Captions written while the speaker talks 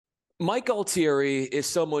Mike Altieri is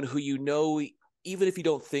someone who you know, even if you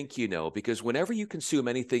don't think you know, because whenever you consume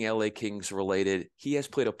anything LA Kings related, he has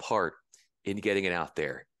played a part in getting it out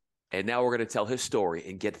there. And now we're going to tell his story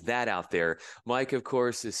and get that out there. Mike, of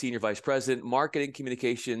course, is Senior Vice President, Marketing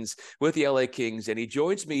Communications with the LA Kings, and he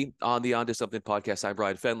joins me on the On to Something podcast. I'm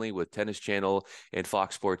Bryan Fenley with Tennis Channel and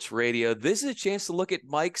Fox Sports Radio. This is a chance to look at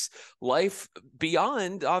Mike's life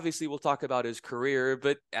beyond. Obviously, we'll talk about his career,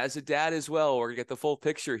 but as a dad as well, we're going to get the full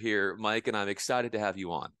picture here, Mike, and I'm excited to have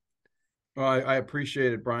you on. Well, I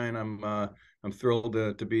appreciate it, Bryan. I'm thrilled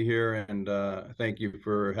to be here, and thank you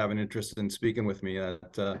for having interest in speaking with me.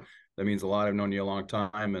 That means a lot. I've known you a long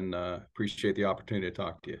time, and appreciate the opportunity to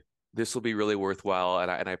talk to you. This will be really worthwhile,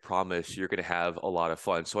 and I promise you're going to have a lot of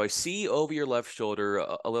fun. So I see over your left shoulder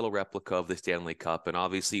a little replica of the Stanley Cup, and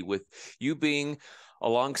obviously with you being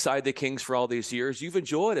alongside the Kings for all these years, you've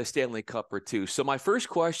enjoyed a Stanley Cup or two. So my first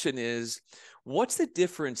question is, what's the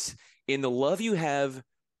difference in the love you have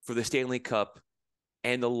for the Stanley Cup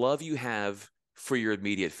and the love you have for your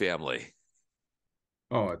immediate family?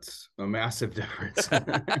 Oh, it's a massive difference.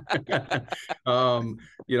 The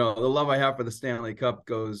love I have for the Stanley Cup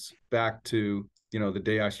goes back to, the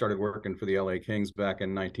day I started working for the LA Kings back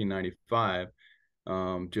in 1995,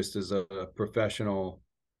 just as a professional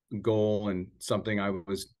goal and something I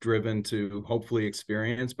was driven to hopefully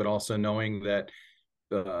experience, but also knowing that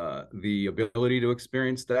the ability to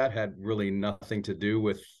experience that had really nothing to do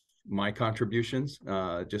with my contributions.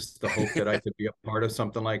 Just the hope that I could be a part of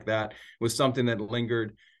something like that was something that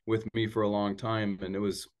lingered with me for a long time. And it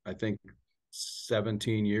was, I think,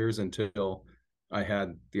 17 years until I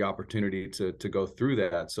had the opportunity to go through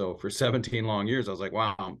that. So for 17 long years, I was like,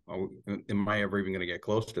 wow, am I ever even going to get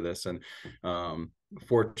close to this? And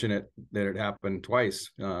fortunate that it happened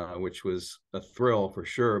twice, which was a thrill for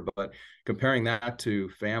sure. But comparing that to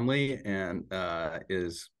family and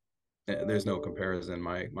there's no comparison.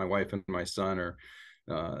 My wife and my son are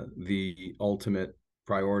the ultimate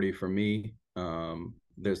priority for me.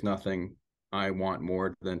 There's nothing I want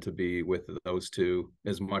more than to be with those two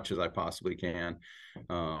as much as I possibly can.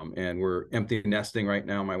 And we're empty nesting right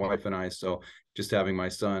now, my wife and I. So just having my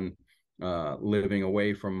son living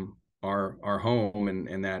away from our home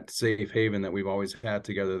and that safe haven that we've always had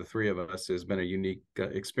together, the three of us, has been a unique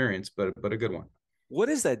experience, but a good one. What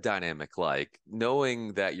is that dynamic like,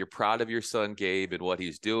 knowing that you're proud of your son, Gabe, and what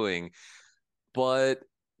he's doing, but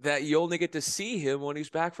that you only get to see him when he's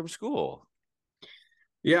back from school?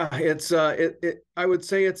 Yeah, it's I would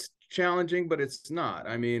say it's challenging, but it's not.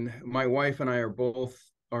 I mean, my wife and I are both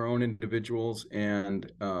our own individuals, and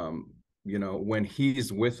when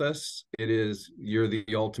he's with us, you're the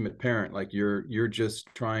ultimate parent. Like you're just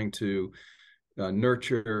trying to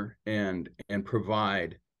nurture and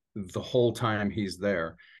provide the whole time he's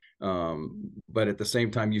there. But at the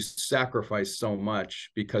same time, you sacrifice so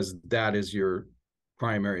much because that is your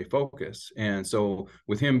primary focus. And so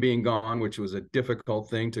with him being gone, which was a difficult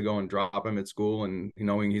thing to go and drop him at school and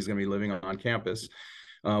knowing he's going to be living on campus,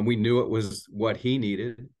 we knew it was what he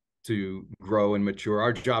needed to grow and mature.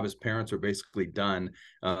 Our job as parents were basically done.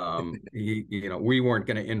 We weren't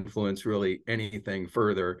going to influence really anything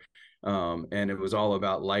further. And it was all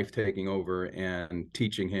about life taking over and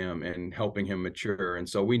teaching him and helping him mature. And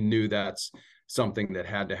so we knew that's something that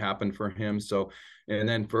had to happen for him. So, and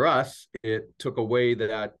then for us, it took away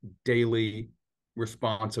that daily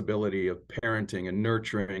responsibility of parenting and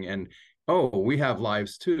nurturing. And, oh, we have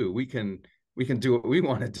lives too. We can do what we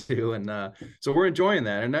want to do. And so we're enjoying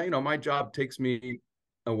that. And, my job takes me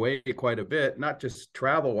away quite a bit, not just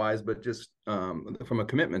travel wise, but just from a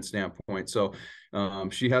commitment standpoint. So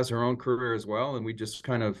she has her own career as well. And we just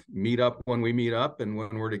kind of meet up when we meet up. And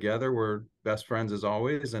when we're together, we're best friends as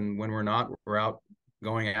always. And when we're not, we're out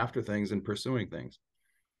going after things and pursuing things.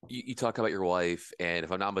 You talk about your wife, and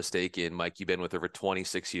if I'm not mistaken, Mike, you've been with her for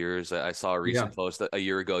 26 years. I saw a recent post a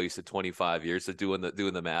year ago. You said 25 years, so doing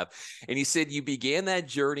the math. And you said you began that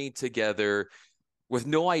journey together with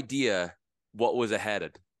no idea what was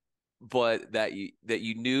ahead, but that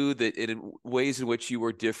you knew that in ways in which you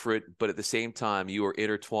were different, but at the same time you were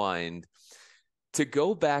intertwined. To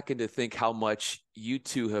go back and to think how much you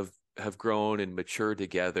two have grown and matured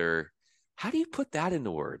together, how do you put that into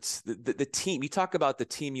words? The team, you talk about the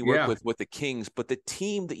team you work with the Kings, but the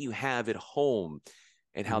team that you have at home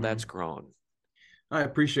and how that's grown. I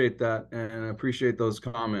appreciate that, and I appreciate those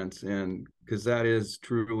comments, and because that is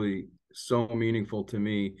truly so meaningful to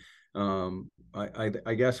me.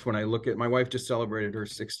 I guess when I look at, my wife just celebrated her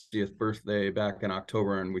 60th birthday back in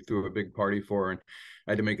October, and we threw a big party for her, and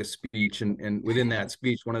I had to make a speech. And within that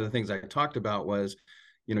speech, one of the things I talked about was,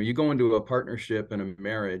 you go into a partnership and a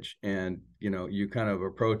marriage, and you kind of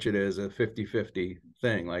approach it as a 50-50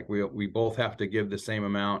 thing. Like we both have to give the same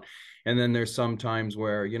amount, and then there's some times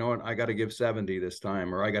where, what, I got to give 70 this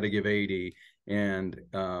time, or I got to give 80. And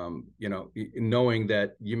knowing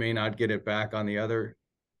that you may not get it back on the other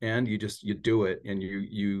end, you do it, and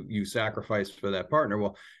you sacrifice for that partner.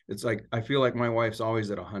 Well, it's like, I feel like my wife's always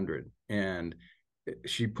at 100, and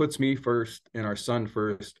she puts me first and our son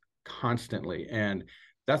first constantly. And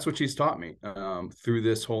that's what she's taught me through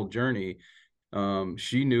this whole journey.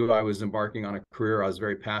 She knew I was embarking on a career I was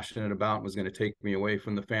very passionate about, and was going to take me away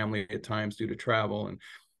from the family at times due to travel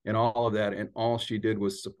and all of that. And all she did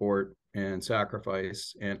was support and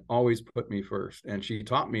sacrifice, and always put me first. And she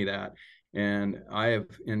taught me that. And I have,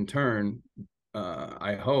 in turn,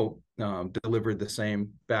 I hope, delivered the same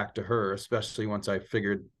back to her, especially once I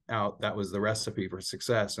figured out that was the recipe for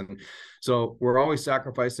success. And so we're always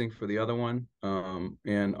sacrificing for the other one.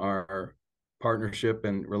 And our partnership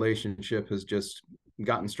and relationship has just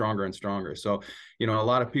gotten stronger and stronger. So, a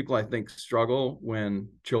lot of people, I think, struggle when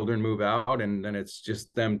children move out, and then it's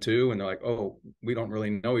just them two, and they're like, oh, we don't really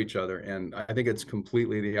know each other. And I think it's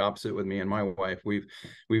completely the opposite with me and my wife. We've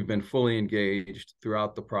been fully engaged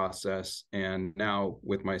throughout the process, and now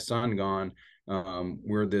with my son gone,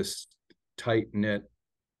 we're this tight knit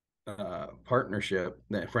partnership,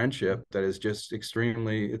 that friendship that is just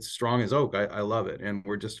it's strong as oak. I love it, and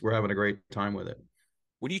we're having a great time with it.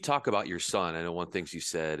 When you talk about your son, I know one of the things you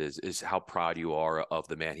said is how proud you are of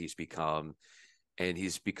the man he's become, and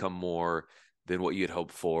he's become more than what you had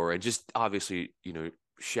hoped for. And just obviously,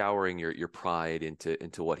 showering your pride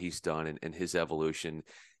into what he's done and his evolution.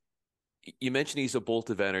 You mentioned he's a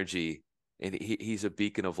bolt of energy, and he's a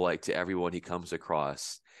beacon of light to everyone he comes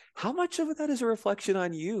across. How much of that is a reflection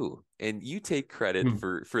on you, and you take credit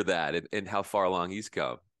for that, and how far along he's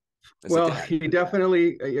come? Well, he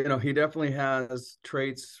definitely has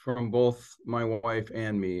traits from both my wife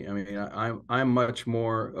and me. I mean, I'm much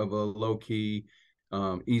more of a low key,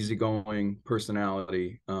 easygoing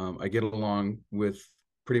personality. I get along with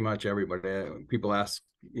pretty much everybody.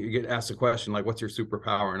 You get asked a question like, "What's your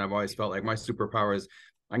superpower?" And I've always felt like my superpower is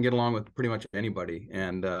I can get along with pretty much anybody,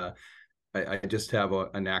 and I just have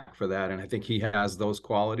a knack for that. And I think he has those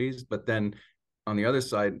qualities. But then on the other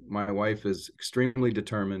side, my wife is extremely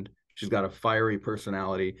determined. She's got a fiery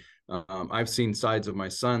personality. I've seen sides of my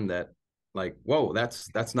son that, like, whoa, that's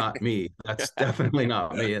not me. That's definitely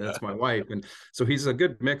not me. And that's my wife. And so he's a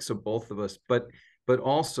good mix of both of us. But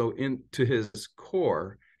also, into his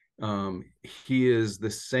core, he is the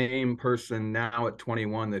same person now at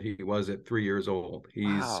 21 that he was at 3 years old.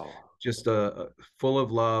 He's just full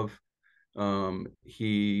of love.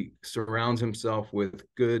 He surrounds himself with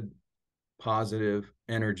good, positive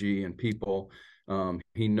energy and people.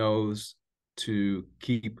 He knows to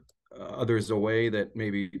keep others away that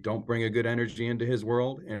maybe don't bring a good energy into his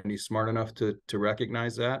world, and he's smart enough to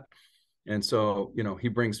recognize that. And so, he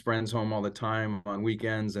brings friends home all the time on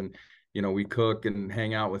weekends, and we cook and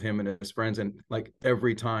hang out with him and his friends. And like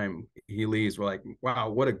every time he leaves, we're like, wow,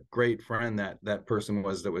 what a great friend that person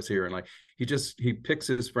was that was here. And like, he picks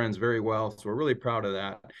his friends very well. So we're really proud of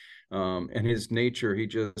that. And his nature,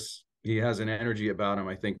 he has an energy about him,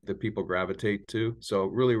 I think, that people gravitate to. So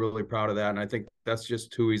really, really proud of that. And I think that's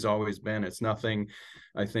just who he's always been. It's nothing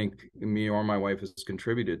I think me or my wife has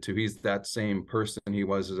contributed to. He's that same person he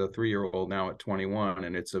was as a 3-year-old, now at 21.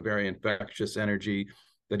 And it's a very infectious energy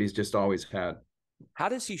that he's just always had. How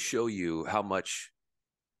does he show you how much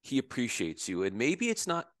he appreciates you? And maybe it's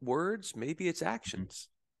not words, maybe it's actions.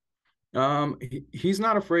 He's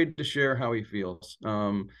not afraid to share how he feels.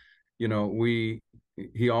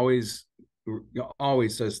 He always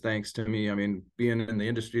says thanks to me. I mean, being in the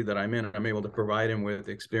industry that I'm in, I'm able to provide him with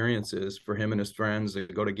experiences for him and his friends. They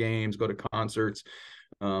go to games, go to concerts.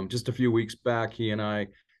 Just a few weeks back, he and I,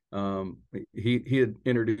 he had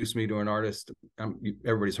introduced me to an artist.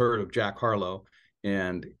 Everybody's heard of Jack Harlow.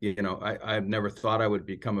 And, I've never thought I would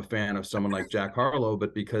become a fan of someone like Jack Harlow,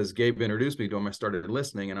 but because Gabe introduced me to him, I started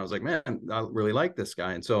listening, and I was like, man, I really like this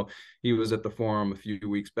guy. And so he was at the Forum a few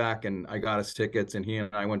weeks back, and I got his tickets, and he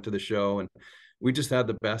and I went to the show, and we just had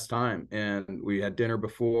the best time. And we had dinner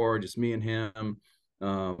before, just me and him,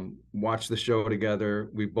 watched the show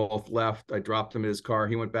together. We both left. I dropped him at his car.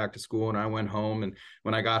 He went back to school, and I went home. And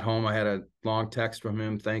when I got home, I had a long text from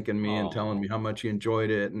him thanking me and telling me how much he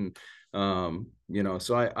enjoyed it. And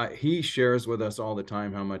so he shares with us all the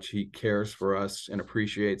time how much he cares for us and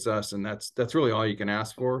appreciates us. And that's really all you can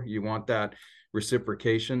ask for. You want that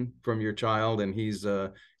reciprocation from your child. And he's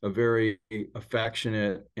a very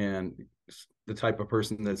affectionate and the type of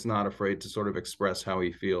person that's not afraid to sort of express how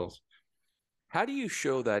he feels. How do you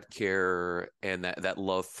show that care and that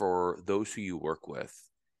love for those who you work with,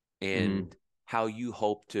 Mm-hmm. and how you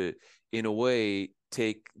hope to, in a way,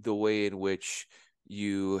 take the way in which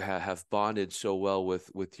you have bonded so well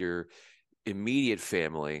with your immediate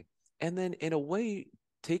family, and then in a way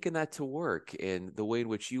taking that to work and the way in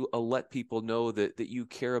which you let people know that you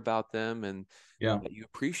care about them and Yeah. that you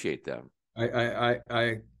appreciate them.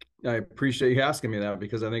 I appreciate you asking me that,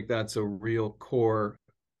 because I think that's a real core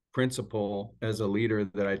principle as a leader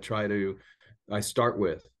that I start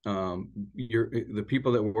with. The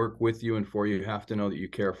people that work with you and for you have to know that you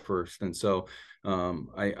care first. And so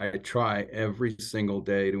I try every single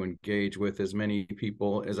day to engage with as many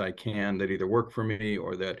people as I can that either work for me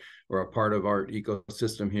or that are a part of our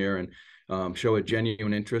ecosystem here, and show a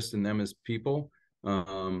genuine interest in them as people.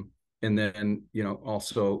 Um, and then,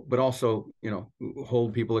 also,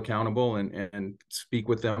 hold people accountable, and speak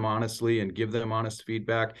with them honestly and give them honest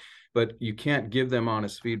feedback. But you can't give them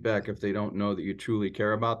honest feedback if they don't know that you truly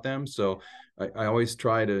care about them. So I always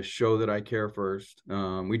try to show that I care first.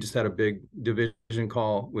 We just had a big division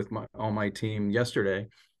call with all my team yesterday,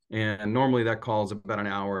 and normally that call is about an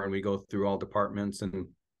hour, and we go through all departments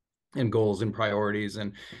and goals and priorities.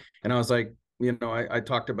 And I was like, I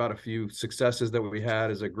talked about a few successes that we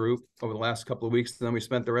had as a group over the last couple of weeks. And then we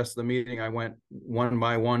spent the rest of the meeting. I went one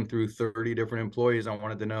by one through 30 different employees. I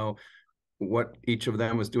wanted to know what each of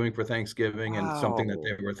them was doing for Thanksgiving, and something that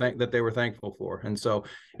Wow. they were thankful for. And so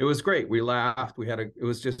it was great. We laughed.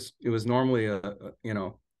 It was normally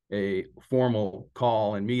a formal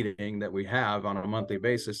call and meeting that we have on a monthly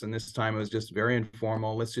basis. And this time it was just very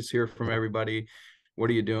informal. Let's just hear from everybody. What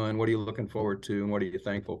are you doing? What are you looking forward to? And what are you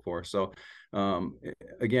thankful for? So um,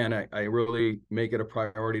 again, I really make it a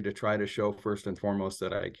priority to try to show first and foremost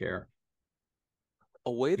that I care,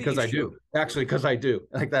 A way that because you I show. do, actually, because I do.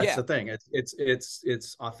 Like, that's Yeah. the thing.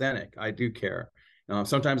 It's authentic. I do care.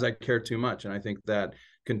 Sometimes I care too much, and I think that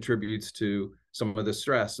contributes to some of the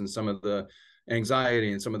stress and some of the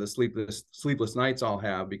anxiety and some of the sleepless nights I'll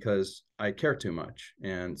have, because I care too much.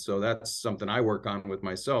 And so that's something I work on with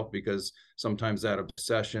myself, because sometimes that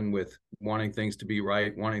obsession with wanting things to be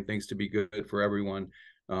right, wanting things to be good for everyone,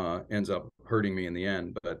 ends up hurting me in the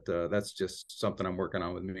end. But that's just something I'm working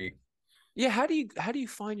on with me. Yeah, how do you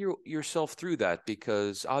find yourself through that?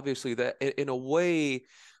 Because obviously that in a way,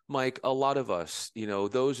 Mike, a lot of us,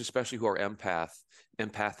 those especially who are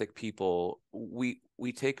empathic people, we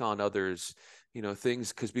take on others,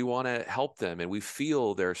 things because we want to help them and we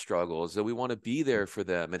feel their struggles and we want to be there for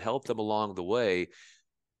them and help them along the way.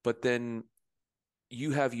 But then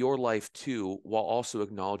you have your life too, while also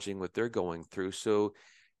acknowledging what they're going through. So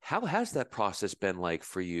how has that process been like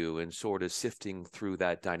for you and sort of sifting through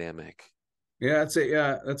that dynamic? That's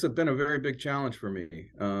been a very big challenge for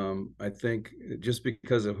me. I think just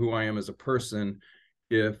because of who I am as a person,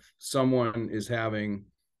 if someone is having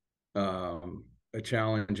a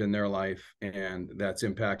challenge in their life and that's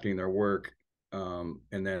impacting their work, and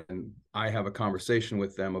then I have a conversation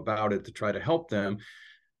with them about it to try to help them,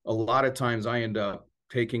 a lot of times I end up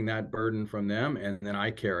taking that burden from them, and then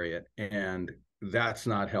I carry it. And that's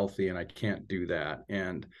not healthy, and I can't do that.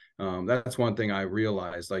 And that's one thing I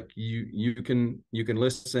realized. Like, you can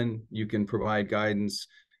listen, you can provide guidance,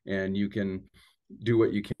 and you can do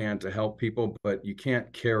what you can to help people, but you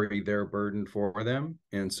can't carry their burden for them.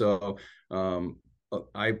 And so um,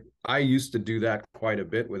 I used to do that quite a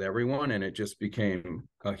bit with everyone, and it just became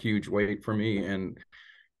a huge weight for me. And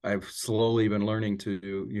I've slowly been learning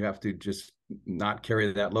to, you have to just not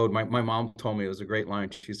carry that load. My mom told me, it was a great line.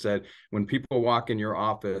 She said, when people walk in your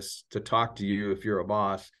office to talk to you, if you're a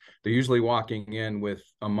boss, they're usually walking in with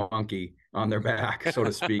a monkey on their back, so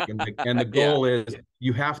to speak. And the Yeah. goal is,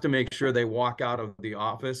 you have to make sure they walk out of the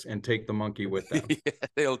office and take the monkey with them. Yeah,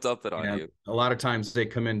 they'll dump it on And you. a lot of times they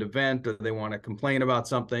come in to vent, or they want to complain about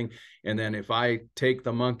something. And then if I take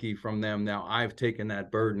the monkey from them, now I've taken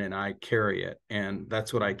that burden and I carry it. And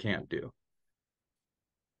that's what I can't do.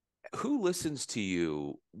 Who listens to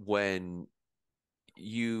you when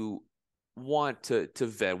you want to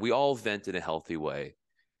vent? We all vent in a healthy way,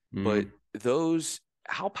 but Mm, those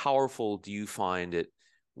how powerful do you find it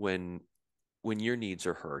when your needs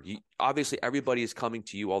are heard? Obviously everybody is coming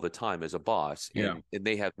to you all the time as a boss, yeah. and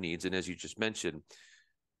they have needs, and as you just mentioned,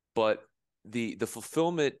 but the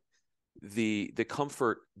fulfillment, the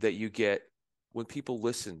comfort that you get when people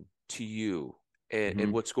listen to you and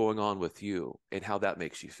Mm-hmm. what's going on with you and how that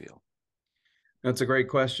makes you feel. That's a great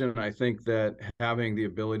question. I think that having the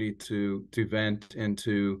ability to vent and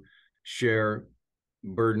to share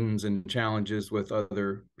burdens and challenges with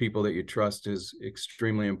other people that you trust is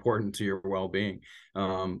extremely important to your well-being.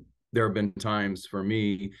 There have been times for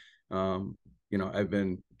me, um, I've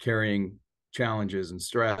been carrying challenges and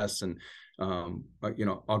stress, and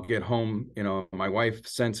I'll get home, my wife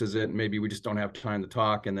senses it, and maybe we just don't have time to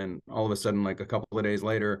talk, and then all of a sudden, like a couple of days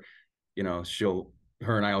later,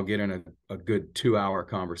 her and I'll get in a good 2-hour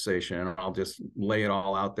conversation, and I'll just lay it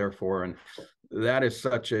all out there for her. And that is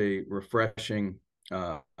such a refreshing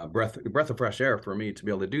breath of fresh air for me to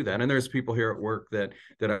be able to do that. And there's people here at work that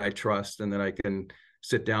I trust and that I can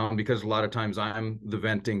sit down, because a lot of times I'm the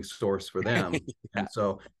venting source for them. Yeah. And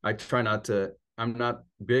so I try not to, I'm not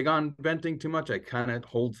big on venting too much. I kind of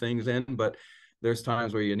hold things in, but there's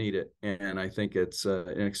times where you need it. And I think it's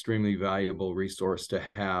an extremely valuable resource to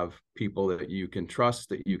have people that you can trust,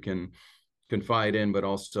 that you can confide in, but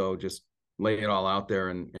also just lay it all out there,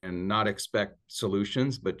 and not expect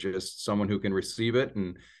solutions, but just someone who can receive it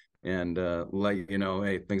and let you know,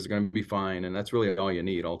 hey, things are going to be fine. And that's really all you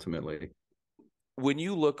need ultimately. When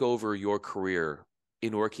you look over your career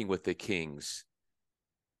in working with the Kings,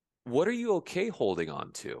 what are you okay holding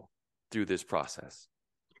on to through this process?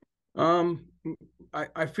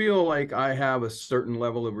 I feel like I have a certain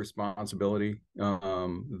level of responsibility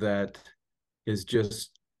that is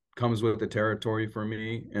just comes with the territory for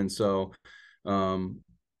me. And so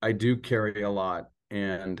I do carry a lot.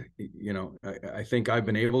 And, I think I've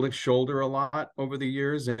been able to shoulder a lot over the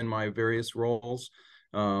years in my various roles.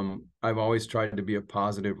 I've always tried to be a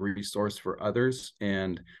positive resource for others.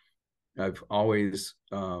 And I've always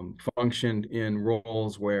functioned in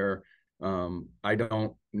roles where I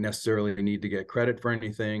don't necessarily need to get credit for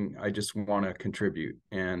anything. I just want to contribute.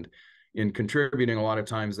 And in contributing, a lot of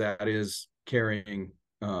times that is carrying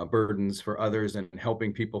burdens for others and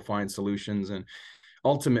helping people find solutions. And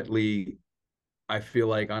ultimately, I feel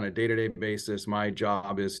like on a day-to-day basis, my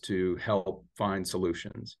job is to help find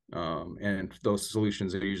solutions. And those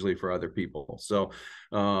solutions are usually for other people. So,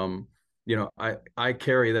 I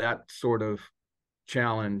carry that sort of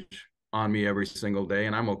challenge on me every single day,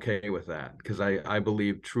 and I'm okay with that, because I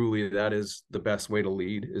believe truly that is the best way to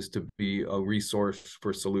lead, is to be a resource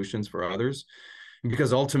for solutions for others,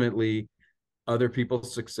 because ultimately other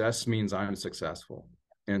people's success means I'm successful.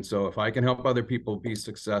 And so if I can help other people be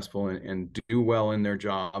successful and do well in their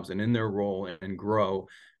jobs and in their role and grow,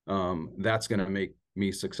 that's going to make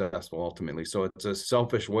me successful ultimately. So it's a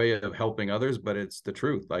selfish way of helping others, but it's the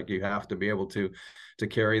truth. Like, you have to be able to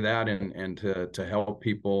carry that and to help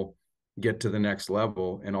people get to the next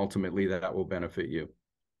level, and ultimately that will benefit you.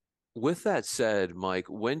 With that said, Mike,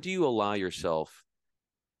 when do you allow yourself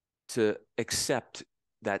to accept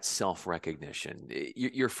that self-recognition?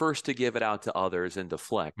 You're first to give it out to others and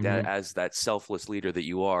deflect Mm-hmm. as that selfless leader that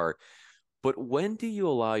you are. But when do you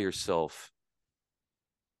allow yourself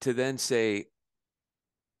to then say,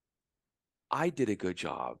 I did a good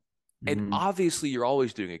job? And Mm-hmm. obviously you're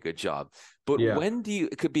always doing a good job, but Yeah. when do you,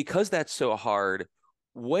 because that's so hard,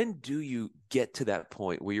 when do you get to that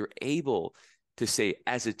point where you're able to say,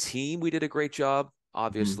 as a team, we did a great job, Mm-hmm.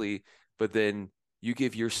 obviously, but then you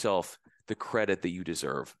give yourself the credit that you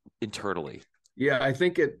deserve internally? Yeah, I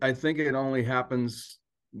think it only happens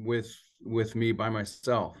with me by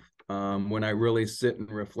myself. When I really sit and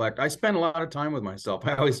reflect, I spend a lot of time with myself.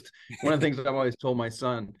 One of the things that I've always told my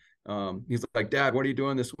son, he's like, Dad, what are you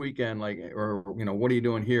doing this weekend? Like, or, what are you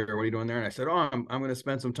doing here? What are you doing there? And I said, oh, I'm going to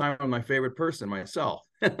spend some time with my favorite person, myself.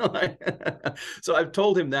 So I've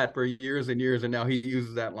told him that for years and years. And now he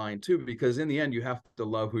uses that line too, because in the end, you have to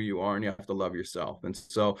love who you are and you have to love yourself. And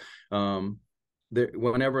so,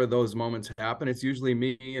 whenever those moments happen, it's usually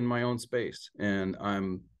me in my own space, and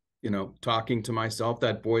I'm, talking to myself.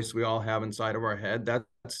 That voice we all have inside of our head,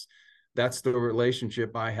 that's the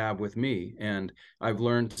relationship I have with me. And I've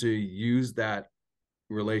learned to use that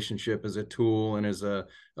relationship as a tool and as a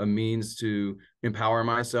means to empower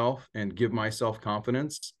myself and give myself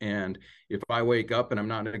confidence. And if I wake up and I'm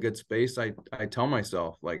not in a good space, I tell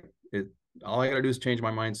myself, like, all I got to do is change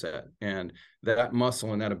my mindset. And that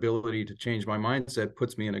muscle and that ability to change my mindset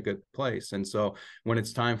puts me in a good place. And so when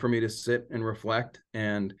it's time for me to sit and reflect,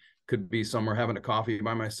 and could be somewhere having a coffee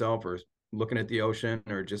by myself, or looking at the ocean,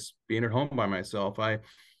 or just being at home by myself, I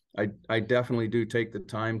definitely do take the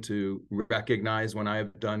time to recognize when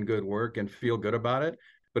I've done good work and feel good about it.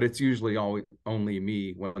 But it's usually always only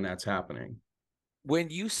me when that's happening. When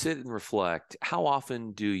you sit and reflect, how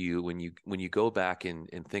often do you, when you go back and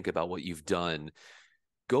think about what you've done,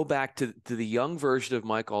 go back to the young version of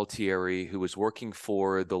Mike Altieri, who was working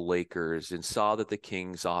for the Lakers and saw that the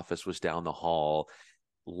Kings office was down the hall,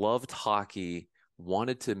 loved hockey,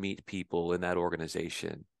 wanted to meet people in that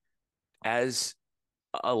organization? As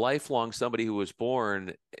a lifelong somebody who was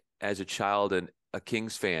born as a child and a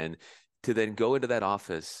Kings fan, to then go into that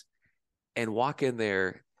office and walk in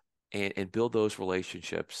there and build those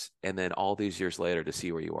relationships, and then all these years later to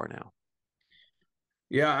see where you are now?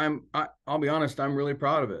 Yeah, I'll be honest, I'm really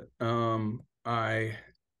proud of it.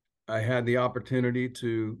 I had the opportunity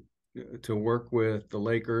to work with the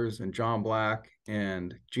Lakers and John Black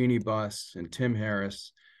and Jeannie Buss and Tim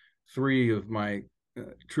Harris, three of my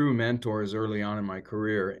true mentors early on in my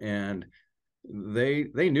career, and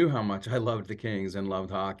they knew how much I loved the Kings and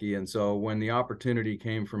loved hockey. And so when the opportunity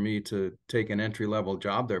came for me to take an entry-level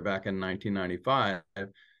job there back in 1995,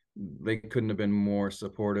 they couldn't have been more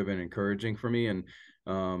supportive and encouraging for me. And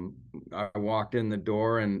I walked in the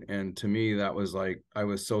door, and to me that was like, I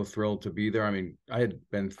was so thrilled to be there. I mean, I had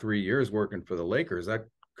been 3 years working for the Lakers. That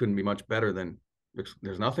couldn't be much better than,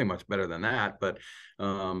 there's nothing much better than that. But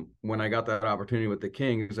when I got that opportunity with the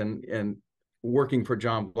Kings, and working for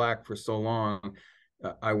John Black for so long,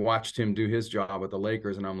 I watched him do his job with the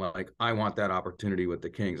Lakers, and I'm like, I want that opportunity with the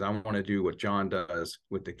Kings. I want to do what John does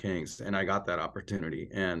with the Kings, and I got that opportunity,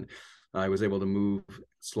 and I was able to move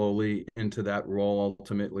slowly into that role,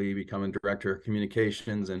 ultimately becoming director of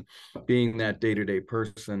communications and being that day-to-day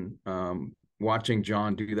person. Watching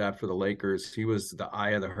John do that for the Lakers, he was the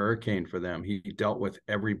eye of the hurricane for them. He dealt with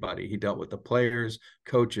everybody. He dealt with the players,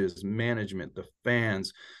 coaches, management, the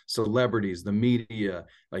fans, celebrities, the media.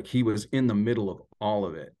 Like, he was in the middle of all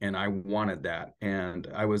of it. And I wanted that. And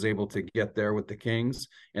I was able to get there with the Kings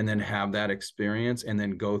and then have that experience and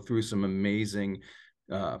then go through some amazing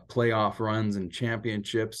playoff runs and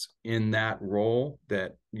championships in that role,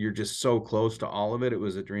 that you're just so close to all of it. It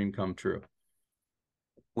was a dream come true.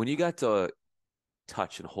 When you got to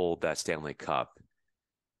touch and hold that Stanley Cup,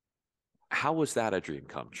 how was that a dream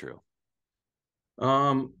come true?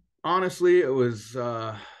 Honestly, it was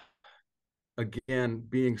again,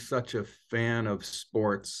 being such a fan of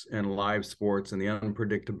sports and live sports and the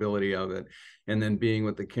unpredictability of it, and then being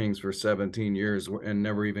with the Kings for 17 years and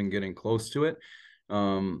never even getting close to it.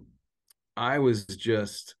 I was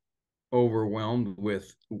just overwhelmed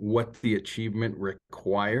with what the achievement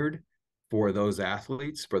required for those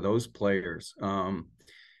athletes, for those players. In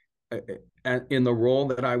the role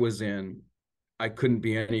that I was in, I couldn't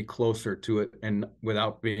be any closer to it, and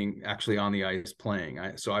without being actually on the ice playing.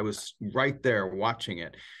 So I was right there watching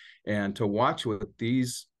it, and to watch what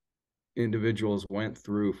these individuals went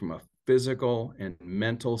through from a physical and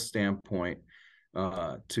mental standpoint,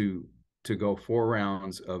 to go 4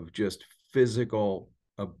 rounds of just physical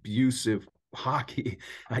abusive hockey.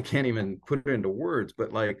 I can't even put it into words,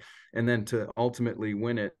 but like, and then to ultimately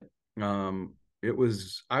win it.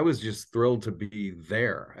 I was just thrilled to be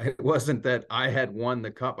there. It wasn't that I had won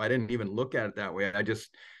the cup. I didn't even look at it that way.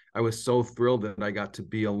 I was so thrilled that I got to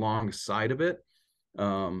be alongside of it.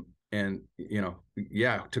 And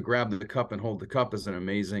yeah, to grab the cup and hold the cup is an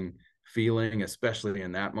amazing feeling, especially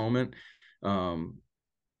in that moment.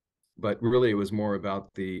 But really, it was more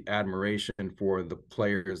about the admiration for the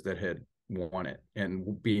players that had won it,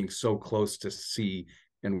 and being so close to see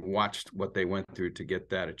and watched what they went through to get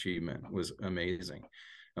that achievement was amazing.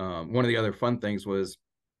 One of the other fun things was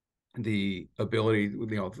the ability,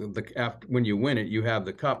 after, when you win it, you have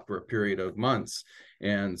the cup for a period of months.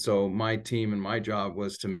 And so my team and my job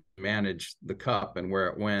was to manage the cup and where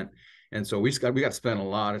it went. And so we got to spend a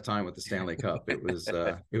lot of time with the Stanley Cup. It was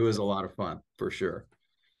a lot of fun, for sure.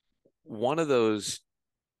 One of those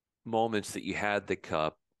moments that you had the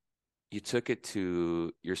cup, you took it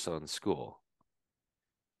to your son's school.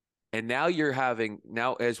 And now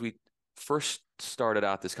as we first started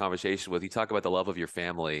out this conversation with, you talk about the love of your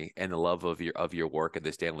family and the love of your work at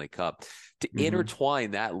the Stanley Cup, to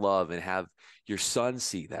intertwine that love and have your son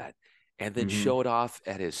see that, and then show it off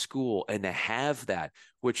at his school, and to have that,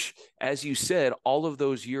 which, as you said, all of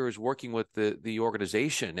those years working with the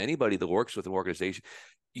organization, anybody that works with an organization,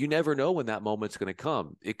 you never know when that moment's going to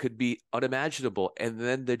come. It could be unimaginable. And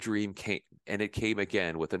then the dream came, and it came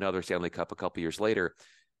again with another Stanley Cup a couple years later.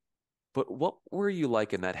 But what were you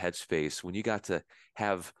like in that headspace when you got to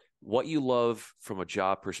have what you love from a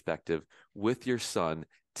job perspective with your son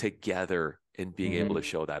together and being able to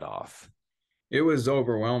show that off? It was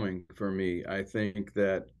overwhelming for me. I think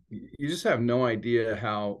that you just have no idea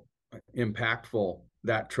how impactful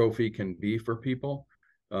that trophy can be for people.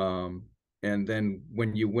 And then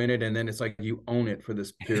when you win it, and then it's like you own it for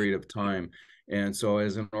this period of time. And so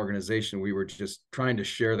as an organization, we were just trying to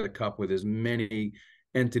share the cup with as many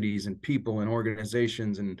entities and people and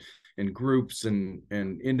organizations and groups and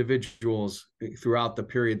individuals throughout the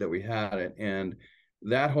period that we had it. And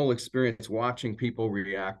that whole experience, watching people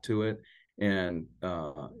react to it, and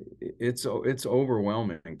it's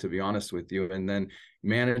overwhelming, to be honest with you. And then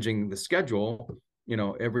managing the schedule,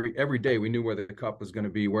 every day we knew where the cup was going to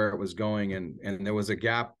be, where it was going, and there was a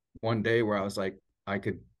gap one day where I was like, I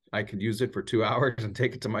could use it for 2 hours and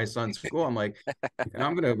take it to my son's school. I'm like,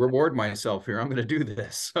 I'm going to reward myself here. I'm going to do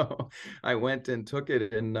this. So I went and took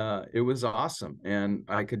it, and it was awesome. And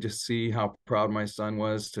I could just see how proud my son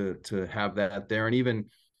was to have that there. And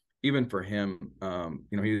even for him,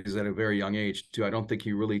 you know, he was at a very young age too. I don't think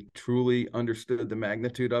he really truly understood the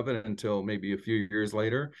magnitude of it until maybe a few years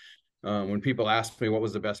later. When people ask me what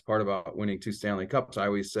was the best part about winning 2 Stanley Cups, I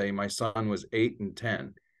always say my son was 8 and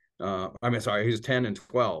 10. I mean, sorry, he was 10 and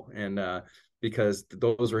 12, and because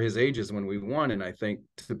those were his ages when we won. And I think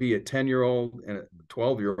to be a 10-year-old and a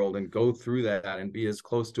 12-year-old and go through that and be as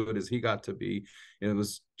close to it as he got to be, it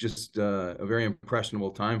was just a very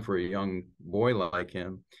impressionable time for a young boy like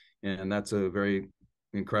him. And that's a very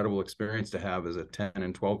incredible experience to have as a 10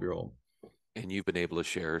 and 12-year-old. And you've been able to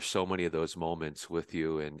share so many of those moments with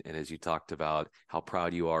you. And as you talked about how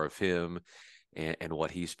proud you are of him and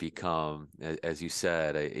what he's become, as you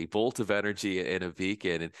said, a bolt of energy and a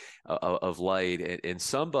beacon of light, and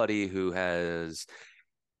somebody who has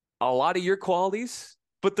a lot of your qualities,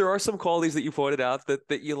 but there are some qualities that you pointed out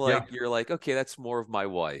that you like. Yeah. You're like, okay, that's more of my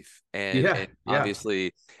wife. And Yeah. Yeah.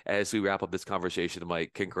 obviously, as we wrap up this conversation,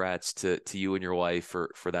 Mike, congrats to you and your wife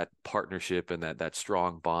for that partnership and that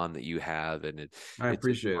strong bond that you have. And I it's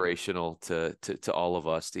appreciate it. inspirational to all of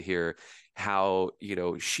us to hear how, you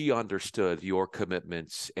know, she understood your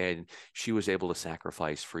commitments and she was able to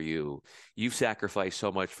sacrifice for you. You've sacrificed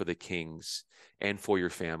so much for the Kings and for your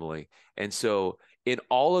family. And so in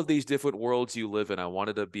all of these different worlds you live in, I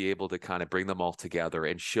wanted to be able to kind of bring them all together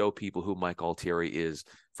and show people who Mike Altieri is,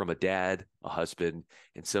 from a dad, a husband,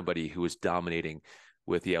 and somebody who is dominating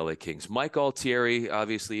with the LA Kings. Mike Altieri,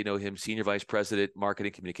 obviously, you know him, Senior Vice President,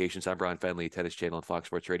 Marketing Communications. I'm Bryan Fenley, Tennis Channel and Fox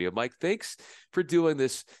Sports Radio. Mike, thanks for doing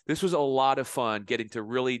this. This was a lot of fun getting to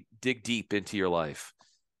really dig deep into your life.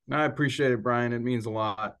 I appreciate it, Brian. It means a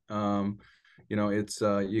lot. You know, it's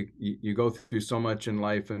you go through so much in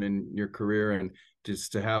life and in your career, and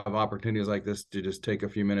just to have opportunities like this to just take a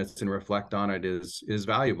few minutes and reflect on it is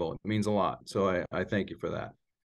valuable. It means a lot. So I thank you for that.